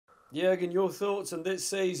Jurgen, your thoughts on this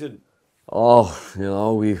season? Oh,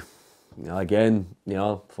 again,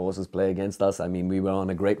 forces play against us. I mean, we were on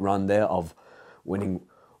a great run there of winning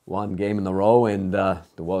one game in a row, and the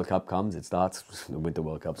World Cup comes. It starts. The Winter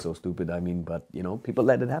World Cup, so stupid. I mean, but people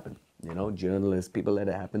let it happen. Journalists, people let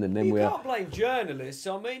it happen, and then You we're. can't blame journalists.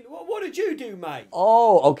 I mean, what did you do, mate?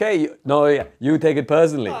 Oh, okay. No, yeah, you take it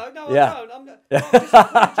personally. No, Yeah. I don't. I'm not.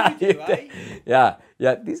 What did you do, eh? Yeah.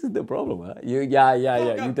 This is the problem, huh? Yeah.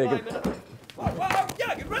 Go You take it. blame it. Whoa,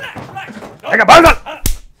 Jurgen, relax. Take a ball.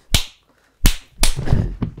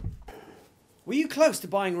 Were you close to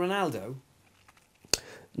buying Ronaldo?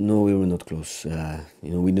 No, we were not close.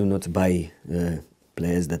 We do not buy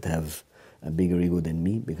players that have a bigger ego than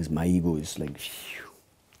me because my ego is like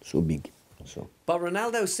so big. So. But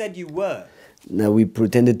Ronaldo said you were. Now we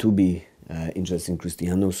pretended to be interested in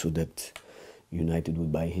Cristiano so that United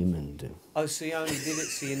would buy him and. Oh, so you only did it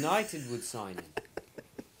so United would sign him.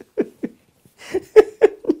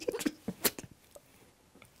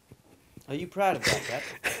 Are you proud of that?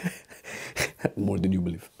 More than you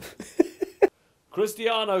believe.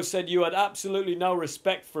 Cristiano said you had absolutely no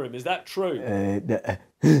respect for him. Is that true?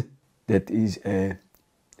 That is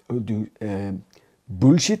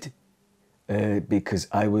bullshit because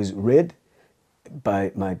I was reared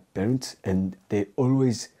by my parents and they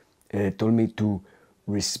always told me to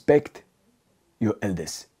respect your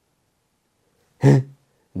elders. And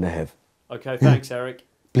I have. Okay, thanks, Eric.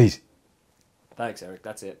 Please. Thanks, Eric.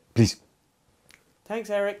 That's it. Please. Thanks,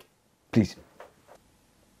 Eric. Please.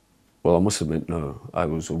 Well, I must admit, no, I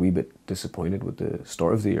was a wee bit disappointed with the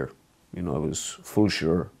start of the year. I was full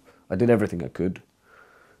sure. I did everything I could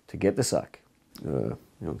to get the sack.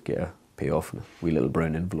 Get a payoff in a wee little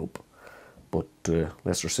brown envelope. But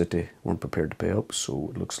Leicester City weren't prepared to pay up,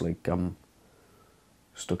 so it looks like I'm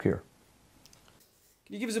stuck here.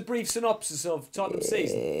 Can you give us a brief synopsis of Tottenham's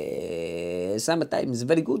season? Sometimes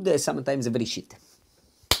very good, sometimes very shit.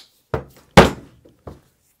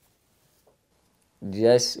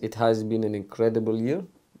 Yes, it has been an incredible year,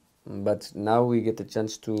 but now we get a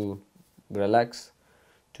chance to relax,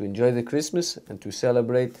 to enjoy the Christmas and to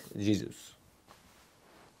celebrate Jesus.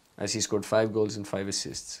 As he scored 5 goals and 5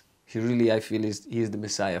 assists. He really, I feel, he is the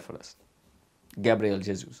Messiah for us. Gabriel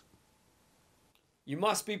Jesus. You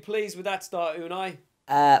must be pleased with that start, Unai.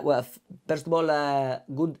 Well, first of all,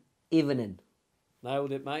 good evening.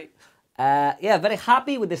 Nailed it, mate. Yeah, very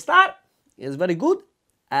happy with the start. It's very good.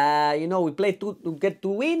 We played to get 2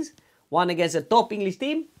 wins. One against a top English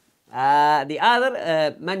team. The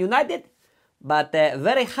other, Man United. But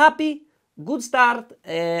very happy. Good start.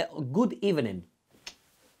 Good evening.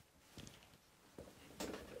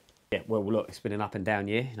 Yeah, well, look, it's been an up and down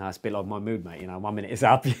year. It's a bit like my mood, mate. 1 minute it's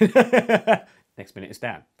up, next minute it's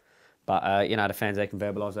down. But, the fans, they can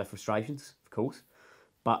verbalise their frustrations, of course.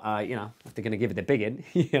 But, if they're going to give it the big in,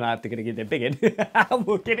 if they're going to give it the big in,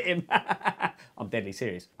 we'll give it him. I'm deadly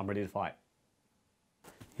serious. I'm ready to fight.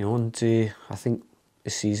 I think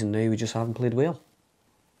this season now we just haven't played well.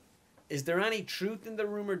 Is there any truth in the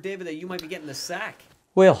rumour, David, that you might be getting the sack?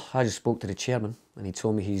 Well, I just spoke to the chairman and he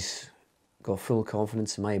told me he's got full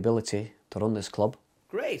confidence in my ability to run this club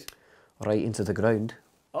Great. right into the ground.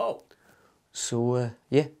 Oh. So,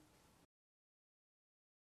 yeah,